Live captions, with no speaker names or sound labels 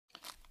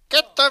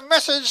Get the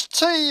Message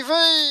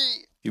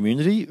TV!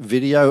 Community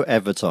video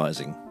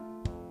advertising.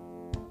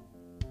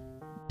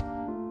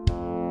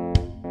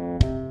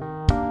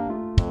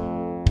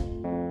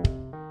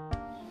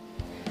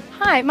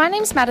 Hi, my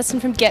name's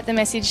Madison from Get the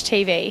Message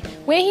TV.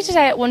 We're here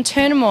today at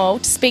Wantirna Mall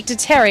to speak to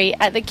Terry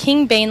at the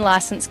King Bean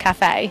Licensed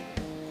Cafe.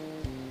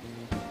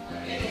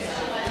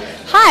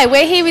 Hi,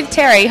 we're here with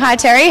Terry. Hi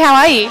Terry, how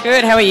are you?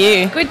 Good, how are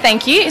you? Good,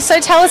 thank you. So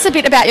tell us a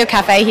bit about your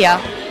cafe here.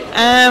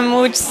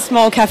 We're just a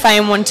small cafe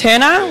in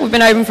Wantirna. We've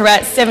been open for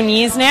about 7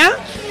 years now.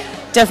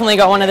 Definitely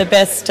got one of the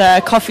best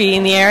coffee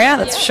in the area,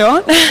 that's for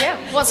sure. Yeah.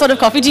 What sort of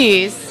coffee do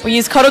you use? We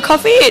use Cotter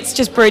coffee. It's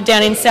just brewed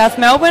down in South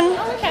Melbourne.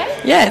 Oh, okay.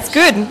 Yeah, it's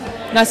good.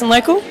 Nice and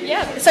local.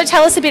 Yeah. So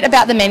tell us a bit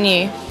about the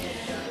menu.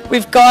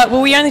 We've got,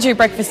 well, we only do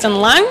breakfast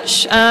and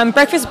lunch.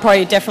 Breakfast is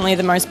probably definitely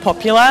the most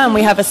popular, and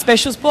we have a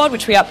specials board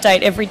which we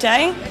update every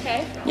day.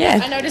 Okay. Yeah.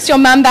 I noticed your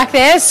mum back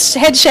there,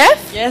 head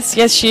chef. Yes,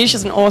 she is. She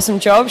does an awesome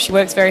job. She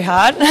works very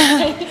hard.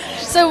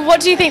 So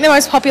what do you think the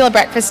most popular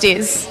breakfast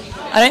is?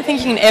 I don't think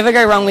you can ever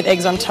go wrong with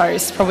eggs on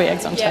toast. Probably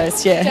eggs on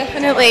toast, yeah.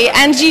 Definitely.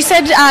 And you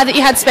said that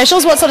you had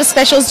specials. What sort of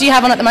specials do you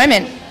have on at the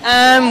moment?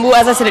 Well,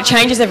 as I said, it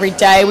changes every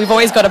day. We've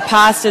always got a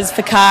pastas,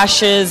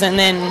 focaccias, and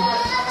then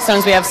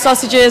sometimes we have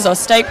sausages or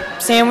steak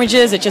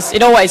sandwiches.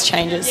 It always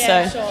changes.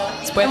 Yeah, so.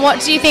 Sure. And what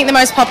do you think the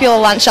most popular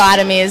lunch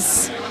item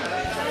is?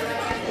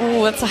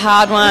 Oh, that's a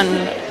hard one.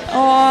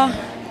 Oh,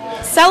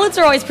 salads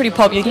are always pretty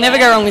popular. You can never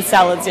go wrong with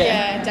salads.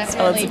 Yeah, definitely.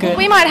 Salads are good.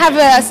 We might have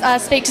a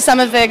speak to some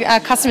of the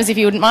customers if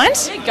you wouldn't mind.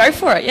 Yeah, go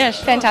for it. Yeah.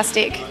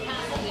 Fantastic.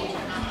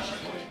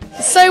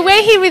 So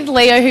we're here with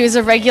Leo, who's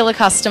a regular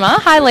customer.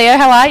 Hi Leo,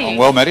 how are you? I'm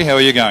well, Maddie. How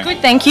are you going? Good,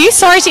 thank you.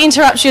 Sorry to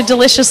interrupt your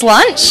delicious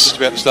lunch. Just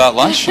about to start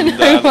lunch. And, No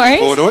looking worries.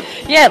 forward to it.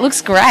 Yeah, it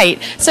looks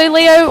great. So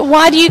Leo,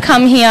 why do you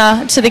come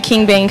here to the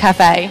King Bean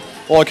Cafe?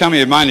 Well, I come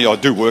here mainly, I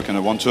do work in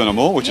a Wantirna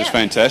Mall, which is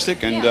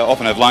fantastic, and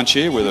often have lunch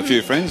here with a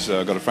few friends.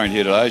 I've got a friend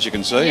here today, as you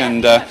can see,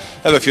 and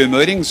have a few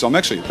meetings. I'm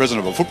actually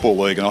president of a football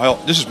league,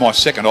 and this is my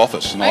second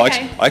office, and I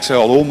actually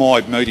hold all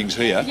my meetings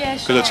here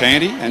because it's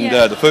handy, and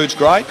the food's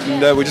great,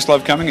 and we just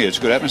love coming here. It's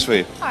a good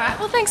atmosphere. All right,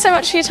 well thanks so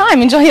much for your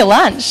time. Enjoy your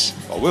lunch.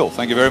 I will.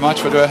 Thank you very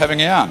much for having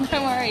me on.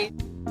 Don't worry.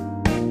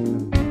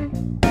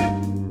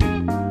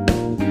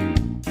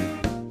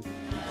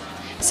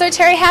 So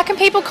Terry, how can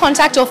people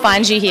contact or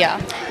find you here?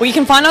 Well, you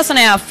can find us on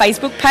our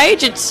Facebook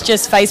page. It's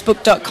just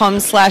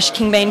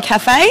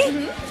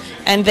facebook.com/KingBeanCafe.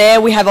 And there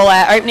we have all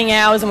our opening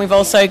hours, and we've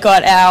also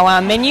got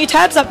our menu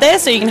tabs up there,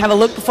 so you can have a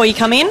look before you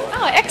come in.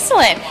 Oh,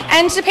 excellent.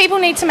 And do people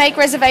need to make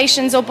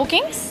reservations or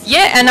bookings?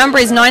 Yeah, our number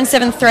is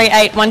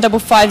 9738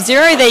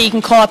 1550. There you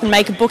can call up and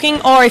make a booking,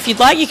 or if you'd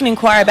like, you can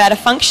inquire about a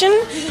function.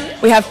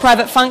 We have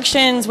private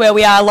functions where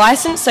we are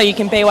licensed, so you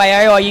can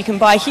BYO or you can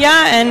buy here,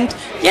 and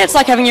yeah, it's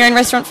like having your own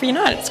restaurant for your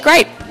night. It's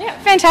great. Yeah,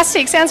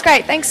 fantastic. Sounds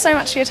great. Thanks so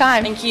much for your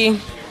time. Thank you.